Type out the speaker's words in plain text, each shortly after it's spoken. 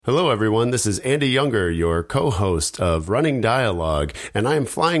Hello, everyone. This is Andy Younger, your co-host of Running Dialogue, and I am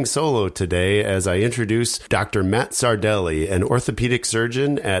flying solo today as I introduce Dr. Matt Sardelli, an orthopedic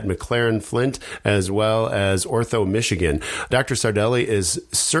surgeon at McLaren Flint, as well as Ortho Michigan. Dr. Sardelli is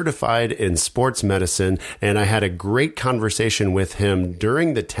certified in sports medicine, and I had a great conversation with him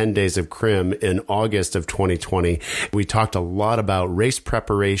during the 10 Days of Crim in August of 2020. We talked a lot about race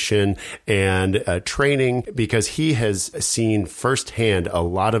preparation and training because he has seen firsthand a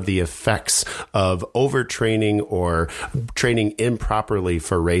lot of the effects of overtraining or training improperly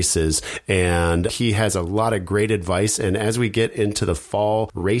for races. And he has a lot of great advice. And as we get into the fall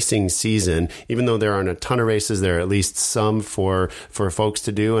racing season, even though there aren't a ton of races, there are at least some for folks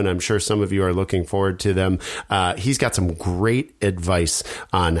to do. And I'm sure some of you are looking forward to them. He's got some great advice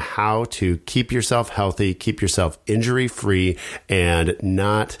on how to keep yourself healthy, keep yourself injury free, and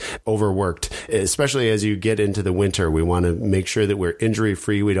not overworked, especially as you get into the winter. We want to make sure that we're injury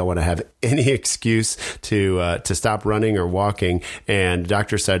free. We don't want to have any excuse to stop running or walking. And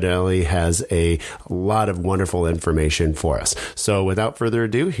Dr. Sardelli has a lot of wonderful information for us. So without further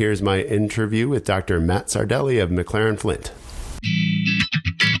ado, here's my interview with Dr. Matt Sardelli of McLaren Flint.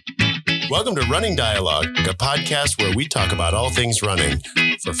 Welcome to Running Dialogue, a podcast where we talk about all things running.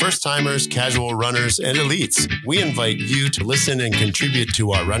 For first-timers, casual runners, and elites, we invite you to listen and contribute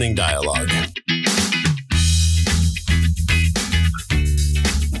to our running dialogue.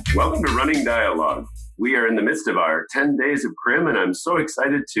 Welcome to Running Dialogue. We are in the midst of our 10 Days of Crim, and I'm so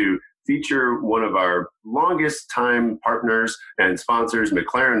excited to feature one of our longest time partners and sponsors,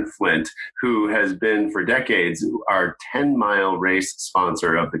 McLaren Flint, who has been for decades our 10-mile race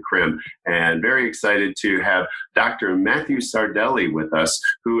sponsor of the Crim. And very excited to have Dr. Matthew Sardelli with us,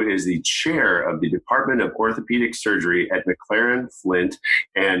 who is the chair of the Department of Orthopedic Surgery at McLaren Flint.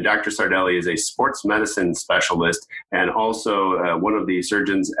 And Dr. Sardelli is a sports medicine specialist and also one of the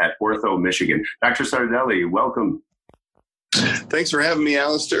surgeons at Ortho Michigan. Dr. Sardelli, welcome. Thanks for having me,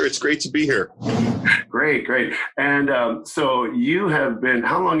 Alistair. It's great to be here. Great. And so you have been,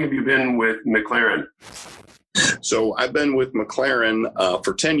 how long have you been with McLaren? So I've been with McLaren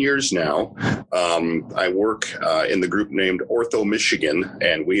for 10 years now. I work in the group named Ortho Michigan,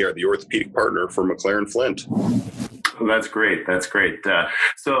 and we are the orthopedic partner for McLaren Flint. That's great.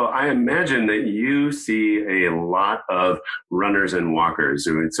 So I imagine that you see a lot of runners and walkers.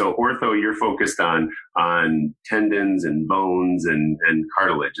 So ortho, you're focused on tendons and bones and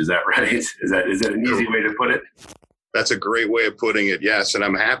cartilage. Is that right? Is that an easy way to put it? That's a great way of putting it, yes. And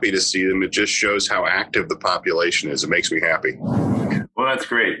I'm happy to see them. It just shows how active the population is. It makes me happy. Well, that's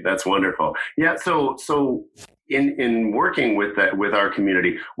great. That's wonderful. Yeah. So in working with our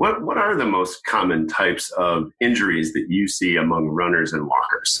community, what are the most common types of injuries that you see among runners and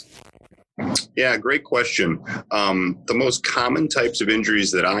walkers? Yeah, great question. The most common types of injuries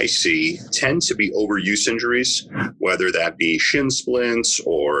that I see tend to be overuse injuries, whether that be shin splints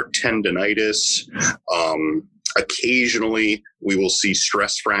or tendonitis. Occasionally, we will see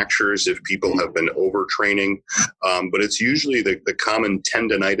stress fractures if people have been overtraining, but it's usually the common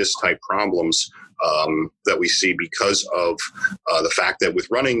tendonitis type problems that we see because of the fact that with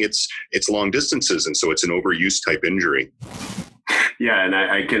running, it's long distances, and so it's an overuse type injury. Yeah, and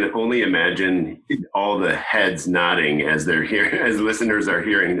I can only imagine all the heads nodding as they're here, as listeners are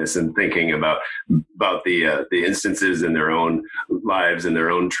hearing this and thinking about the instances in their own lives and their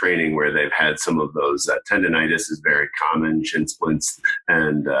own training where they've had some of those. Tendonitis is very common, shin splints,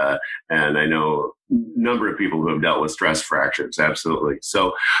 and I know a number of people who have dealt with stress fractures. Absolutely.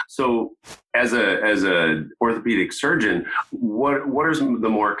 So as a orthopedic surgeon, what are some of the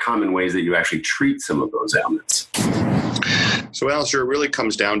more common ways that you actually treat some of those ailments? So, Alistair, it really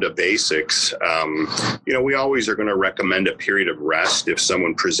comes down to basics. We always are going to recommend a period of rest if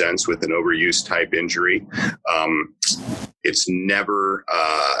someone presents with an overuse type injury. It's never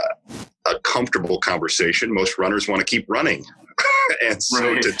a comfortable conversation. Most runners want to keep running. And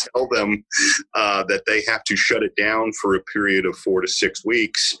so to tell them that they have to shut it down for a period of 4 to 6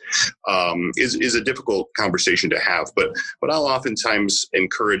 weeks is a difficult conversation to have. But I'll oftentimes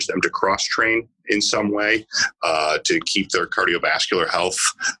encourage them to cross-train in some way to keep their cardiovascular health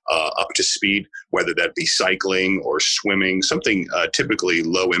up to speed, whether that be cycling or swimming, something typically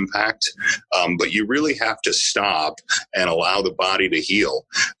low impact. But you really have to stop and allow the body to heal.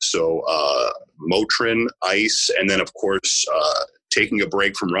 So Motrin, ice, and then, of course, taking a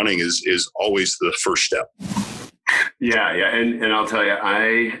break from running is always the first step. Yeah, and I'll tell you,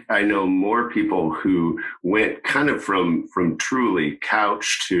 I know more people who went kind of from truly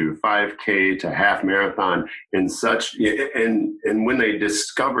couch to 5K to half marathon and such, and when they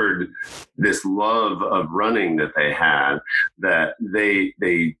discovered this love of running that they had, that they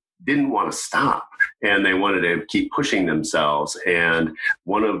didn't want to stop, and they wanted to keep pushing themselves. And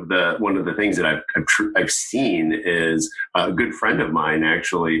one of the things that I've seen is a good friend of mine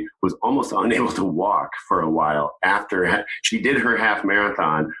actually was almost unable to walk for a while after she did her half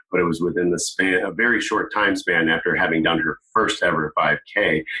marathon, but it was within a very short time span after having done her first ever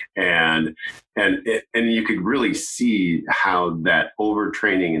 5K. And you could really see how that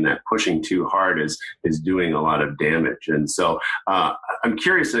overtraining and that pushing too hard is doing a lot of damage. And so I'm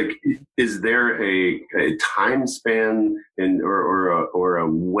curious, like, is there a time span or a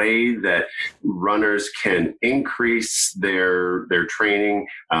way that runners can increase their training?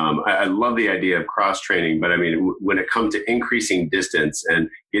 I love the idea of cross training, but I mean, when it comes to increasing distance and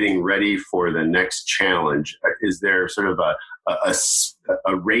getting ready for the next challenge, is there sort of a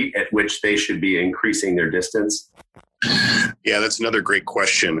rate at which they should be increasing their distance? Yeah, that's another great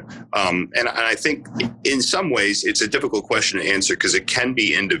question. And I think in some ways it's a difficult question to answer because it can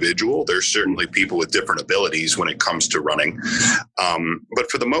be individual. There's certainly people with different abilities when it comes to running. But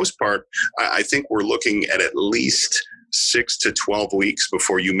for the most part, I think we're looking at least 6 to 12 weeks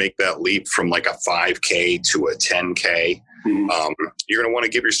before you make that leap from like a 5K to a 10K. You're going to want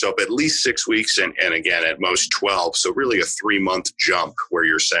to give yourself at least 6 weeks and again, at most 12. So really a 3-month jump where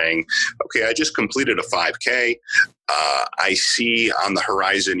you're saying, okay, I just completed a 5K. I see on the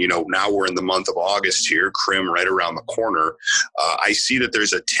horizon, now we're in the month of August here, Crim right around the corner. I see that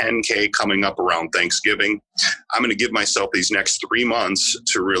there's a 10K coming up around Thanksgiving. I'm going to give myself these next 3 months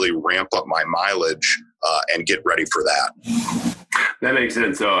to really ramp up my mileage and get ready for that. That makes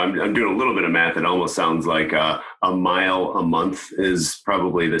sense. So I'm doing a little bit of math. It almost sounds like a mile a month is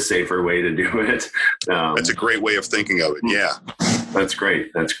probably the safer way to do it. That's a great way of thinking of it. Yeah. That's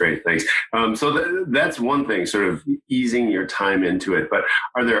great. Thanks. So that's one thing, sort of easing your time into it. But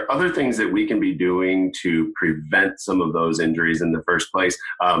are there other things that we can be doing to prevent some of those injuries in the first place?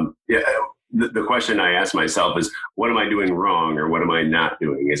 The question I ask myself is, what am I doing wrong, or what am I not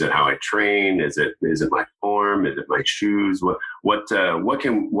doing? Is it how I train? Is it my form? Is it my shoes? What are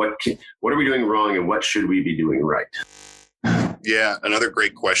we doing wrong, and what should we be doing right? Yeah, another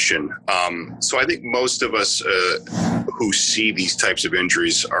great question. So I think most of us who see these types of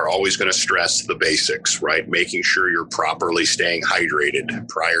injuries are always going to stress the basics, right? Making sure you're properly staying hydrated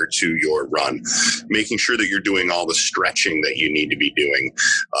prior to your run, making sure that you're doing all the stretching that you need to be doing.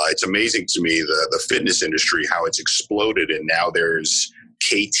 It's amazing to me, the fitness industry, how it's exploded, and now there's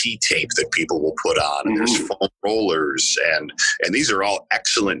KT tape that people will put on, and there's foam rollers, and these are all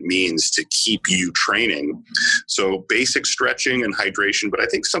excellent means to keep you training. So basic stretching and hydration, but I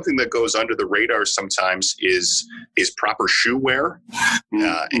think something that goes under the radar sometimes is proper shoe wear.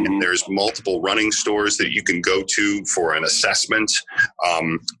 And there's multiple running stores that you can go to for an assessment.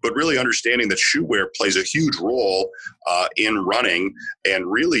 But really understanding that shoe wear plays a huge role in running,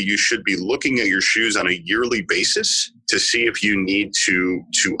 and really you should be looking at your shoes on a yearly basis to see if you need to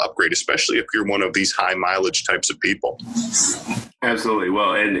upgrade, especially if you're one of these high mileage types of people. Absolutely.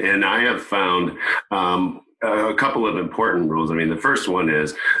 Well, and I have found a couple of important rules. I mean, the first one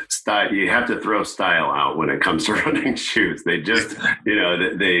is style. You have to throw style out when it comes to running shoes. They just,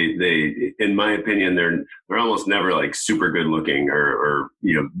 they, in my opinion, they're almost never like super good looking or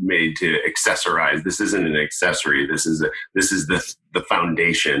made to accessorize. This isn't an accessory. This is the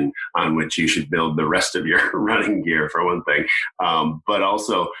foundation on which you should build the rest of your running gear, for one thing. But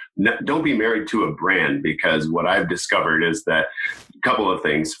also, don't be married to a brand, because what I've discovered is that a couple of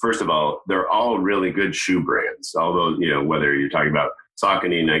things. First of all, they're all really good shoe brands. Although, whether you're talking about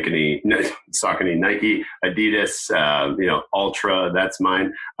Saucony, Nike, Adidas, Ultra, that's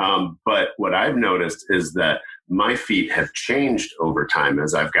mine. But what I've noticed is that my feet have changed over time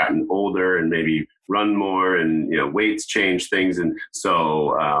as I've gotten older and maybe run more, and weights change things, and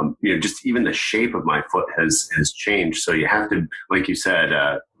so just even the shape of my foot has changed. So you have to, like you said,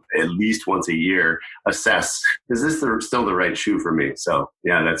 at least once a year assess, is this still the right shoe for me? So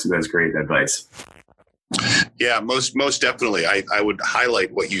yeah, that's great advice. Yeah, most definitely. I would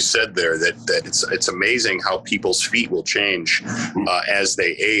highlight what you said there, that it's amazing how people's feet will change as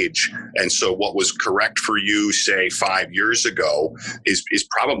they age. And so what was correct for you, say, 5 years ago is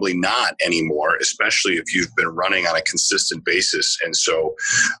probably not anymore, especially if you've been running on a consistent basis. And so,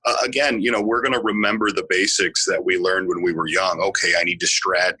 again, we're going to remember the basics that we learned when we were young. Okay, I need to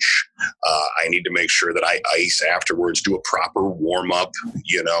stretch. I need to make sure that I ice afterwards, do a proper warm up,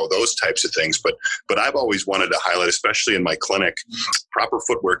 those types of things. But I've always wanted to highlight, especially in my clinic, proper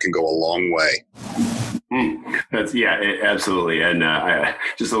footwear can go a long way. Absolutely. And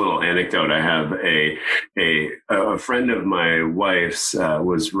just a little anecdote. I have a friend of my wife's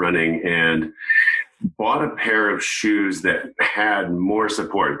was running and bought a pair of shoes that had more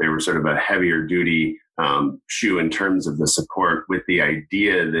support. They were sort of a heavier duty shoe in terms of the support, with the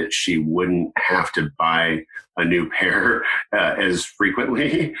idea that she wouldn't have to buy a new pair as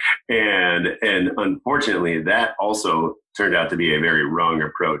frequently. And unfortunately, that also turned out to be a very wrong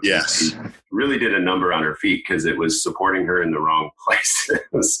approach. Yes. She really did a number on her feet because it was supporting her in the wrong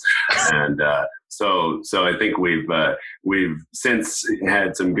places. And so I think we've since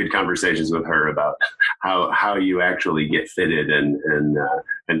had some good conversations with her about how you actually get fitted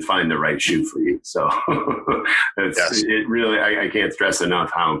and find the right shoe for you. So it really, I can't stress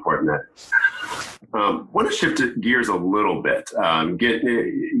enough how important that is. Want to shift gears a little bit, get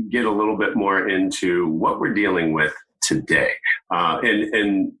a little bit more into what we're dealing with today.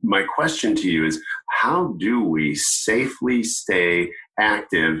 And my question to you is, how do we safely stay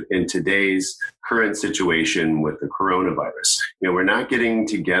active in today's current situation with the coronavirus? We're not getting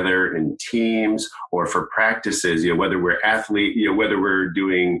together in teams or for practices, whether we're whether we're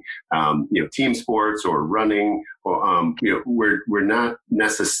doing, team sports or running, or, we're not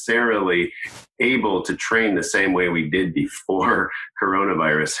necessarily able to train the same way we did before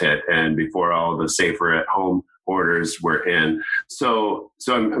coronavirus hit and before all the safer at home orders were in. So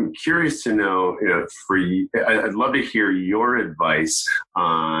I'm curious to know, for you, I'd love to hear your advice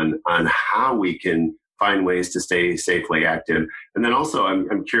on how we can find ways to stay safely active. And then also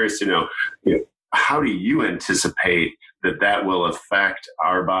I'm curious to know, how do you anticipate that will affect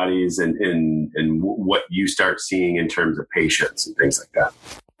our bodies and what you start seeing in terms of patients and things like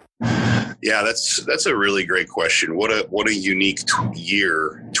that? Yeah, that's a really great question. What a unique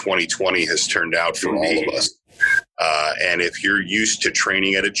year 2020 has turned out for all of us. And if you're used to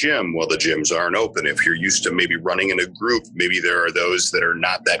training at a gym, well, the gyms aren't open. If you're used to maybe running in a group, maybe there are those that are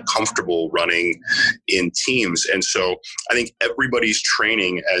not that comfortable running in teams. And so I think everybody's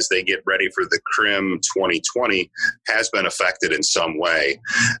training as they get ready for the CRIM 2020 has been affected in some way.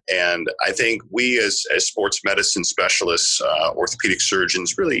 And I think we as sports medicine specialists, orthopedic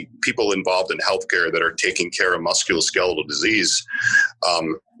surgeons, really people involved in healthcare that are taking care of musculoskeletal disease,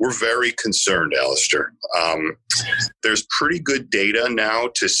 we're very concerned, Alistair. There's pretty good data now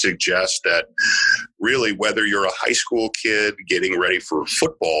to suggest that really whether you're a high school kid getting ready for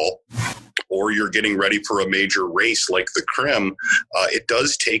football or you're getting ready for a major race like the CRIM, it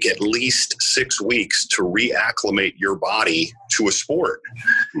does take at least 6 weeks to reacclimate your body to a sport.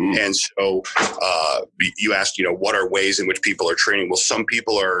 And so you asked, what are ways in which people are training? Well, some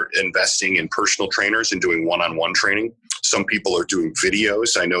people are investing in personal trainers and doing one-on-one training. Some people are doing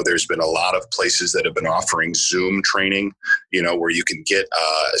videos. I know there's been a lot of places that have been offering Zoom training, where you can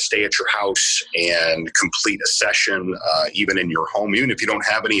stay at your house and complete a session, even in your home. Even if you don't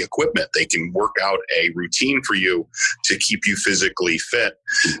have any equipment, they can work out a routine for you to keep you physically fit.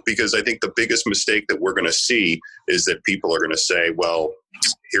 Because I think the biggest mistake that we're going to see is that people are going to say, well,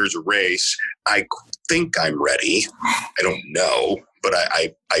 here's a race. I think I'm ready. I don't know. But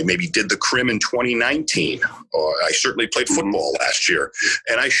I maybe did the CRIM in 2019, or I certainly played football last year,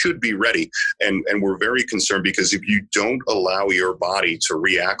 and I should be ready. And we're very concerned because if you don't allow your body to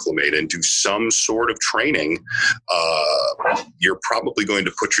reacclimate and do some sort of training, you're probably going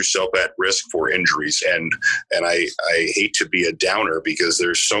to put yourself at risk for injuries. And I hate to be a downer because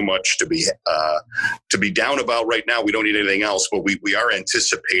there's so much to be down about right now. We don't need anything else, but we are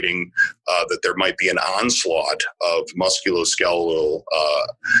anticipating that there might be an onslaught of musculoskeletal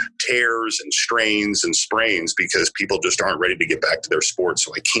tears and strains and sprains because people just aren't ready to get back to their sport.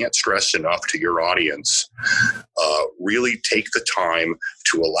 So I can't stress enough to your audience, really take the time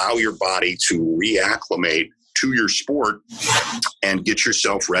to allow your body to reacclimate to your sport and get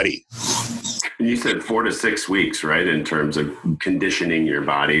yourself ready. You said 4 to 6 weeks, right, in terms of conditioning your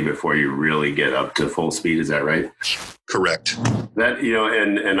body before you really get up to full speed. Is that right? Correct. That,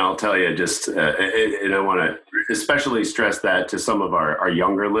 and I'll tell you just, and I want to especially stress that to some of our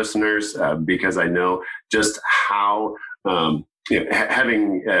younger listeners, because I know just how,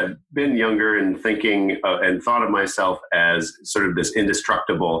 having been younger and thinking and thought of myself as sort of this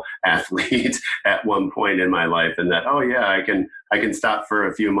indestructible athlete at one point in my life, and that, I I can stop for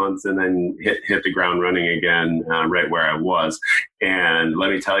a few months and then hit the ground running again, right where I was. And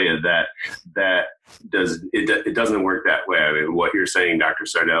let me tell you that it doesn't work that way. I mean, what you're saying, Dr.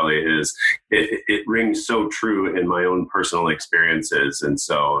 Sardelli, is it rings so true in my own personal experiences. And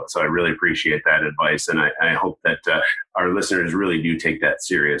so I really appreciate that advice. And I hope that our listeners really do take that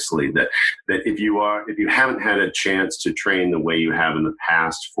seriously, that if you haven't had a chance to train the way you have in the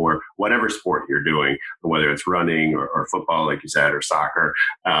past for whatever sport you're doing, whether it's running or football, like you said, or soccer,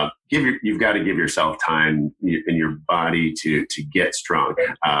 you've got to give yourself time in your body to get strong.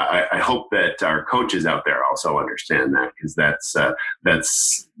 I hope that our coaches out there also understand that, because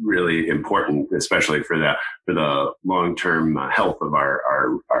that's really important, especially for the long-term health of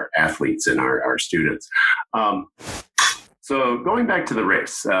our athletes and our students. So going back to the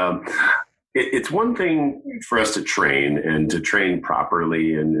race, it's one thing for us to train and to train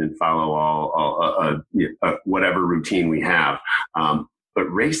properly and follow all whatever routine we have. But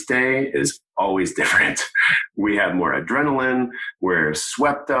race day is always different. We have more adrenaline. We're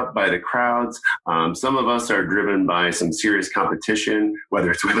swept up by the crowds. Some of us are driven by some serious competition,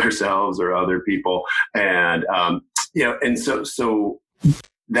 whether it's with ourselves or other people. And, and so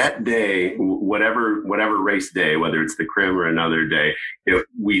that day, whatever race day, whether it's the Crim or another day,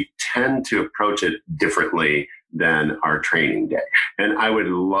 we tend to approach it differently than our training day. And I would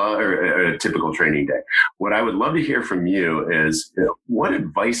love, or a typical training day. What I would love to hear from you is, what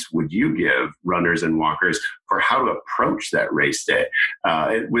advice would you give runners and walkers for how to approach that race day?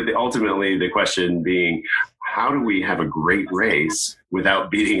 With ultimately the question being, how do we have a great race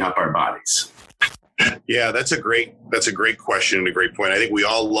without beating up our bodies? Yeah, that's a great question and a great point. I think we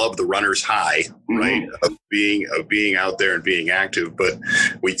all love the runner's high, right? Of being out there and being active, but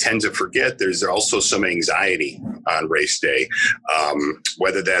we tend to forget there's also some anxiety on race day,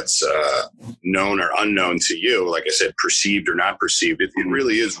 whether that's known or unknown to you. Like I said, perceived or not perceived, it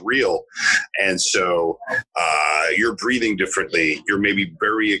really is real. And so you're breathing differently. You're maybe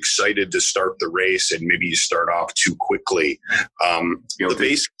very excited to start the race, and maybe you start off too quickly.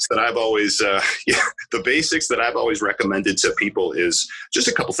 The basics that I've always recommended to people is just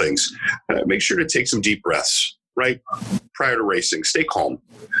a couple things. Make sure to take some deep breaths, right? Prior to racing, stay calm.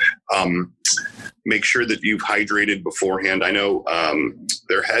 Make sure that you've hydrated beforehand. I know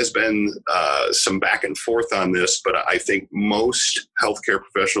there has been some back and forth on this, but I think most healthcare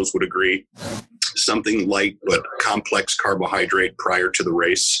professionals would agree. Something light but complex carbohydrate prior to the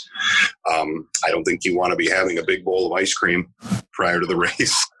race. I don't think you want to be having a big bowl of ice cream prior to the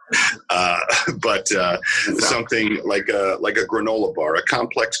race. But something like a granola bar, a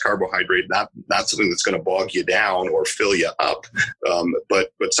complex carbohydrate, not something that's going to bog you down or fill you up,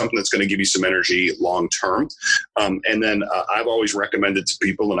 but something that's going to give you some energy long term. And then I've always recommended to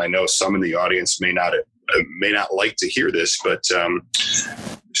people, and I know some in the audience may not like to hear this, but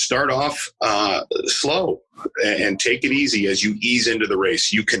start off slow and take it easy as you ease into the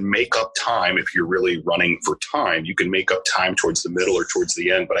race. You can make up time if you're really running for time. You can make up time towards the middle or towards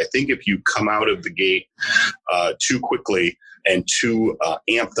the end. But I think if you come out of the gate too quickly and too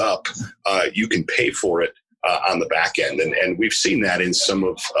amped up, you can pay for it on the back end. And we've seen that in some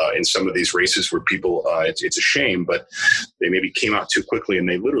of these races where people, it's a shame, but they maybe came out too quickly and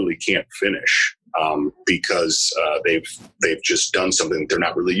they literally can't finish. Because they've just done something they're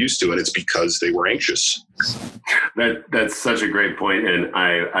not really used to, and it's because they were anxious. That's such a great point, and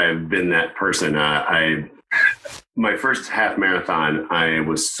I've been that person. My first half marathon, I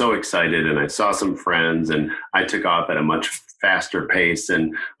was so excited, and I saw some friends, and I took off at a much faster pace.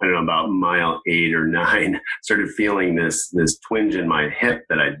 And I don't know, about mile 8 or 9, started feeling this twinge in my hip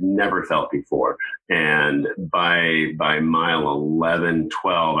that I'd never felt before. And by mile 11,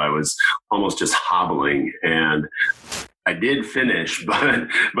 12, I was almost just hobbling. And I did finish,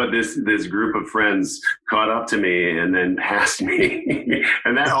 but this group of friends caught up to me and then passed me,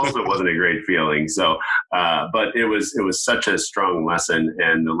 and that also wasn't a great feeling. So, but it was such a strong lesson,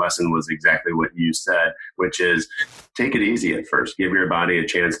 and the lesson was exactly what you said, which is take it easy at first. Give your body a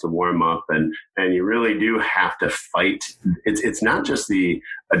chance to warm up, and you really do have to fight. It's not just the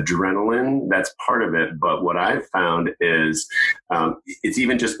adrenaline that's part of it, but what I've found is it's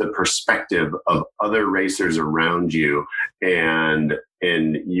even just the perspective of other racers around you, and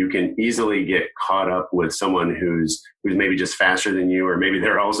you can easily get caught up with someone who's maybe just faster than you, or maybe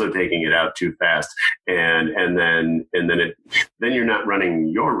they're also taking it out too fast, and then you're not running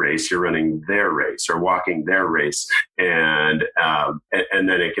your race, you're running their race or walking their race, and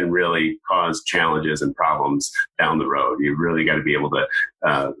then it can really cause challenges and problems down the road. You really got to be able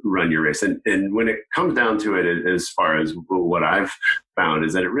to run your race, and when it comes down to it, as far as what I've found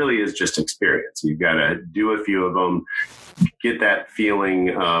is that it really is just experience. You've got to do a few of them, get that feeling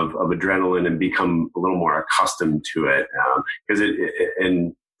of adrenaline and become a little more accustomed to it. Because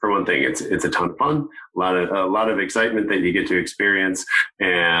and for one thing, it's a ton of fun, a lot of excitement that you get to experience,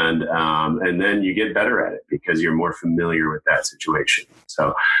 and then you get better at it because you're more familiar with that situation.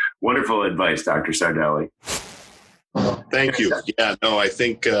 So, wonderful advice, Dr. Sardelli. Thank you. Yeah, no, I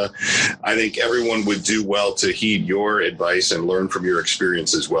think everyone would do well to heed your advice and learn from your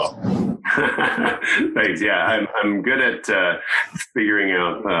experience as well. Thanks. Yeah, I'm good at figuring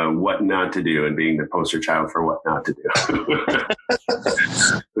out what not to do and being the poster child for what not to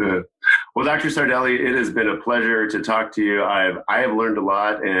do. Well, Dr. Sardelli, it has been a pleasure to talk to you. I have learned a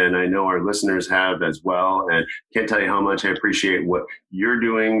lot, and I know our listeners have as well. And can't tell you how much I appreciate what you're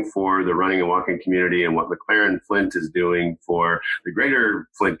doing for the running and walking community and what McLaren Flint is doing for the greater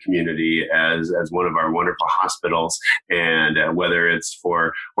Flint community as one of our wonderful hospitals. And whether it's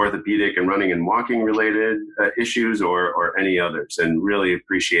for orthopedic and running and walking related issues or any others, and really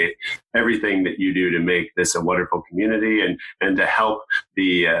appreciate everything that you do to make this a wonderful community and to help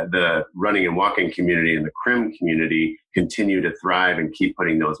the running and walking community and the CRIM community continue to thrive and keep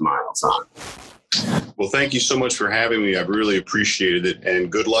putting those miles on. Well, thank you so much for having me. I've really appreciated it, and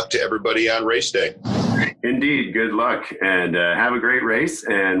good luck to everybody on race day. Indeed, good luck, and have a great race,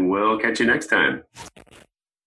 and we'll catch you next time.